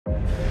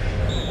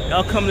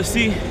Y'all come to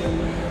see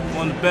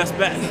one of the best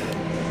backs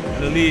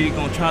in the league.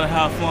 Gonna try to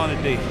have fun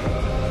today.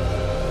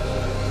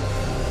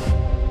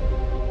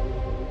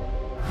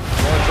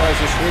 Gore tries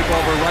to sweep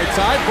over right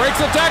side, breaks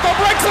a tackle,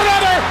 breaks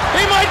another!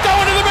 He might go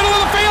into the middle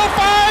of the field,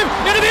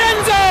 5, into the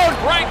end zone!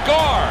 Frank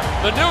Gore,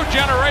 the new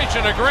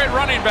generation of great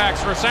running backs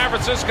for San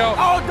Francisco.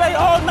 All day,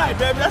 all night,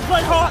 baby. Let's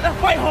fight hard, let's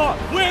fight hard.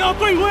 Win on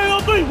 3, win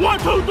on 3. 1,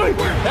 2, 3.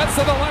 Heads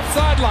to the left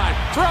sideline,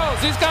 throws,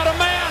 he's got a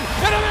man,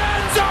 into the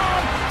end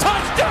zone!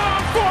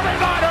 Touchdown,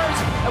 49ers!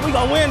 And we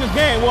gonna win this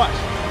game, watch.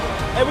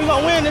 And we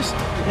gonna win this.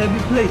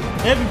 Every play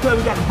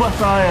we got to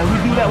bust our ass.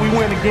 We do that, we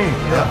win the game.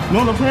 Yeah.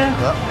 You know what I'm saying?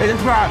 Yeah. Hey,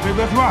 that's right, baby,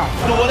 that's right.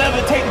 So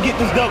whatever it takes to get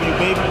this W,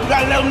 baby. We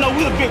gotta let them know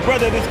we the big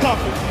brother of this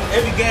conference.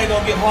 Every game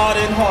gonna get harder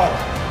and harder.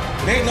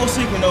 There ain't no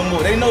secret no more.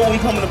 They know when we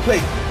coming to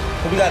play.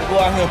 So we gotta go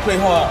out here and play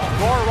hard.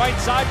 Gore right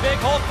side, big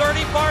hole,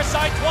 30, far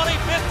side, 20,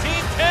 15,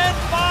 10,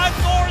 5,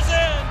 Gore's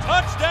in.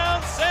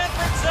 Touchdown, San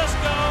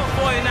Francisco.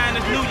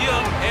 49ers, New Year.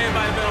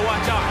 Everybody better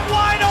watch out.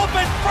 Wide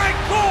open, Frank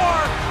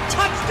Gore.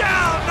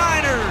 Touchdown,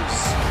 Niners.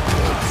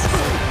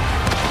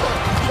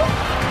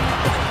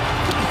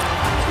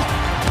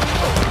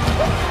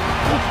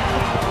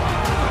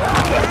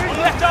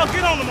 Let y'all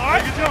get on them, all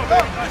right? Just gonna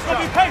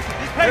be patient.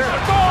 Be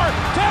patient. Gore,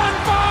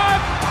 10-5,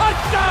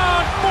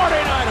 touchdown,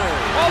 49ers.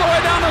 All the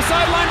way down the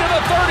sideline to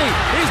the 30.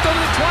 He's to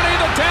the 20,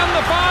 the 10,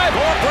 the 5.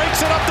 Gore breaks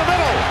it up the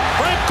middle.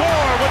 Frank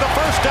Gore with a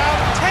first down.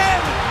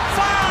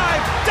 10-5,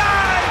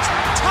 dives,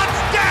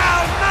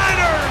 touchdown,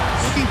 Niners.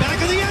 Looking back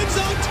of the end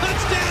zone,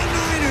 touchdown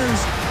Niners.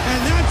 And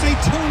that's a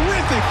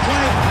terrific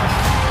play.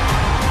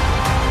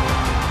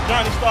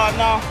 Journey start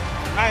now.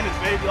 Niners,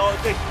 baby, all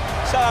day.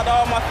 Shout out to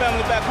all my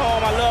family back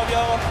home. I love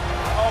y'all.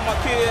 All my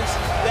kids.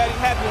 Daddy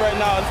happy right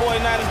now. The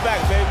 49ers back,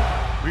 baby.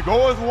 We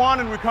go as one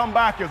and we come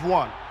back as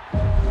one.